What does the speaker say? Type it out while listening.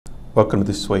Welcome to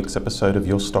this week's episode of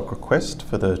Your Stock Request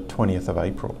for the 20th of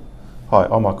April. Hi,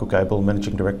 I'm Michael Gable,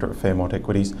 Managing Director at Fairmont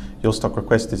Equities. Your Stock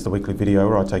Request is the weekly video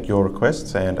where I take your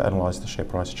requests and analyse the share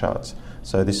price charts.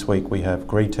 So this week we have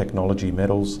Green Technology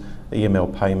Metals,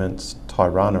 EML Payments,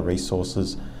 Tirana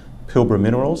Resources, Pilbara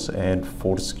Minerals and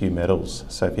Fortescue Metals.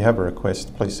 So if you have a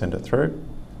request, please send it through.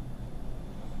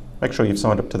 Make sure you've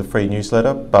signed up to the free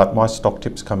newsletter, but my stock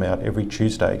tips come out every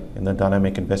Tuesday in the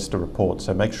Dynamic Investor Report,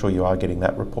 so make sure you are getting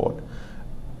that report.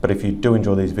 But if you do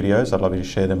enjoy these videos, I'd love you to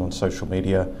share them on social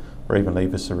media or even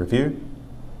leave us a review.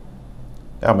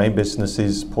 Our main business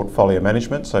is portfolio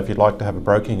management, so if you'd like to have a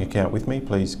broking account with me,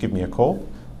 please give me a call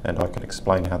and I can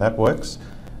explain how that works,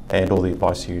 and all the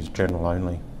advice here is general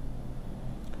only.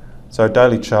 So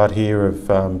daily chart here of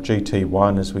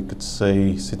GT1, as we could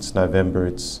see since November,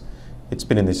 it's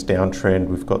been in this downtrend.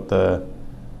 We've got the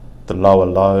lower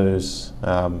lows,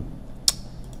 the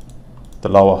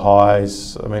lower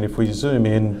highs. I mean, if we zoom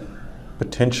in,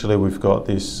 potentially we've got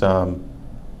this, the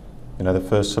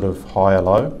first sort of higher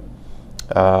low.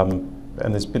 And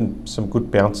there's been some good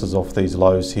bounces off these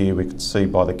lows here. We could see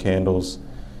by the candles,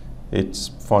 it's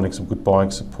finding some good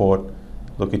buying support.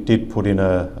 Look, it did put in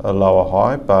a lower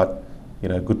high, but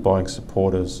good buying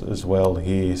support as well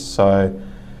here. So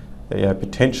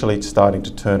potentially it's starting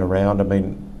to turn around. I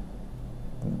mean,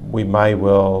 we may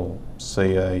well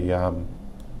see a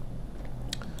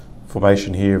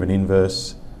formation here of an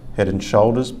inverse head and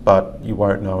shoulders, but you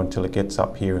won't know until it gets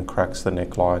up here and cracks the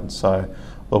neckline. So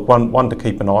look, one to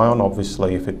keep an eye on.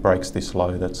 Obviously, if it breaks this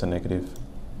low, that's a negative.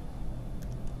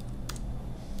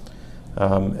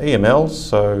 EMLs,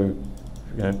 so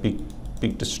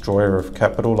big destroyer of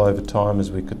capital over time,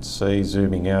 as we could see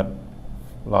zooming out.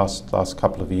 Last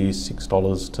couple of years,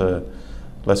 $6 to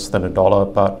less than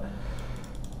 $1. But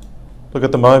look,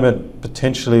 at the moment,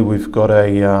 potentially we've got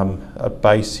a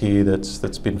base here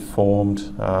that's been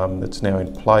formed, that's now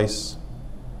in place.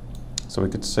 So we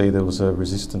could see there was a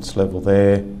resistance level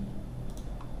there,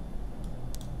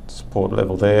 support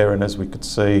level there, and as we could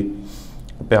see,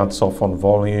 a bounce off on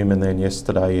volume, and then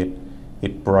yesterday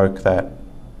it broke that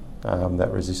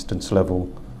resistance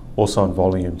level also on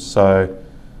volume. So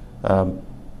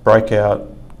breakout,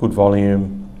 good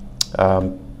volume.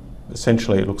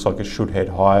 Essentially, it looks like it should head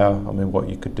higher. I mean, what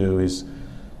you could do is,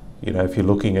 if you're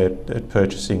looking at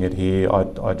purchasing it here,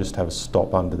 I just have a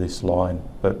stop under this line.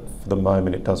 But for the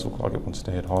moment, it does look like it wants to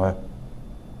head higher.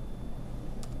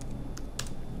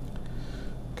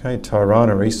 Okay,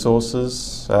 Tirana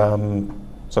Resources. So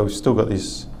we've still got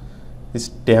this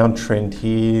downtrend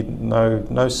here.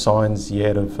 No signs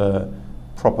yet of a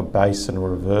proper base and a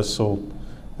reversal.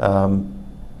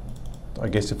 I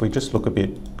guess if we just look a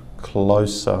bit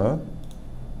closer,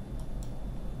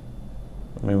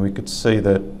 I mean, we could see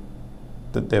that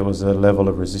there was a level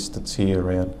of resistance here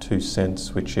around 2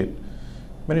 cents, which it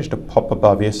managed to pop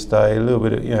above yesterday. A little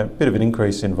bit of, bit of an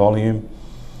increase in volume.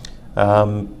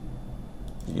 Higher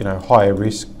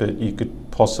risk, but you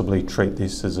could possibly treat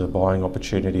this as a buying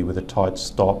opportunity with a tight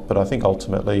stop. But I think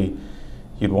ultimately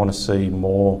you'd want to see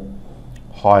more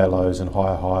higher lows and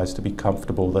higher highs to be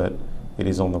comfortable that it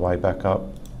is on the way back up.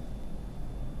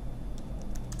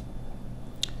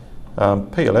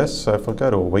 PLS, so if I go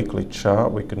to a weekly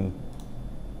chart, we could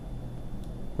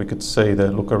see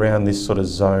that, look, around this sort of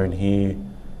zone here,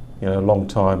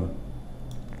 long-term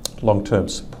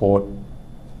support.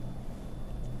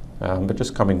 But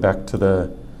just coming back to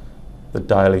the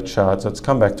daily chart, so it's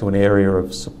come back to an area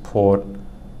of support.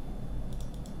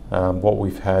 What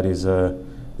we've had is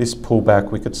this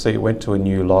pullback. We could see it went to a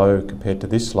new low compared to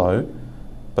this low,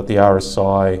 but the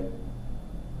RSI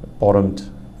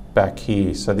bottomed back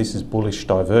here. So this is bullish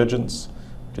divergence,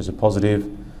 which is a positive.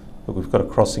 But we've got a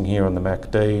crossing here on the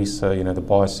MACD, so the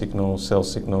buy signal, sell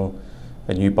signal,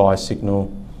 a new buy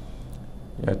signal,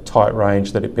 tight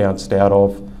range that it bounced out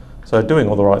of. So doing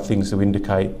all the right things to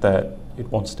indicate that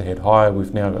it wants to head higher.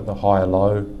 We've now got the higher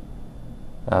low,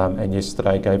 and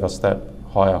yesterday gave us that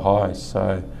higher high.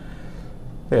 So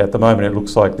at the moment it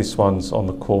looks like this one's on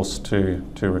the course to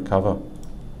recover.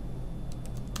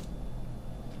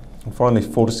 And finally,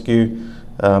 Fortescue.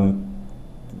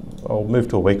 I'll move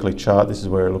to a weekly chart. This is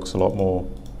where it looks a lot more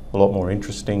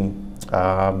interesting.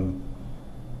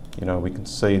 We can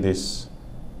see this,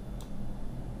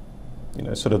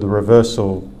 sort of the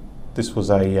reversal. This was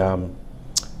I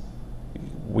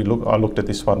looked at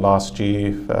this one last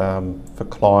year for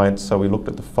clients. So we looked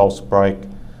at the false break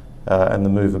and the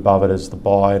move above it as the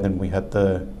buy, and then we had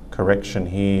the correction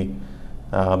here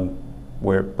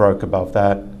where it broke above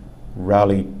that,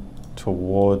 rallied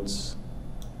towards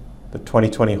the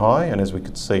 2020 high, and as we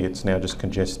could see, it's now just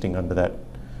congesting under that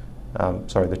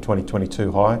the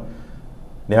 2022 high.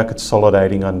 Now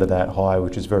consolidating under that high,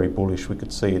 which is very bullish. We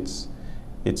could see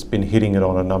it's been hitting it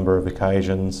on a number of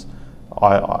occasions.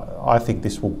 I think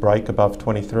this will break above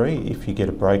 23. If you get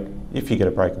a break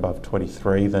above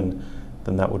 23, then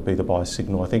that would be the buy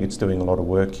signal. I think it's doing a lot of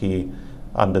work here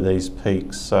under these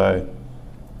peaks. So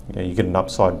you get an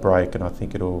upside break, and I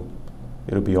think it'll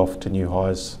be off to new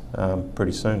highs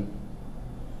pretty soon.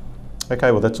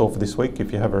 Okay, well that's all for this week.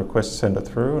 If you have a request, send it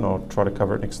through, and I'll try to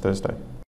cover it next Thursday.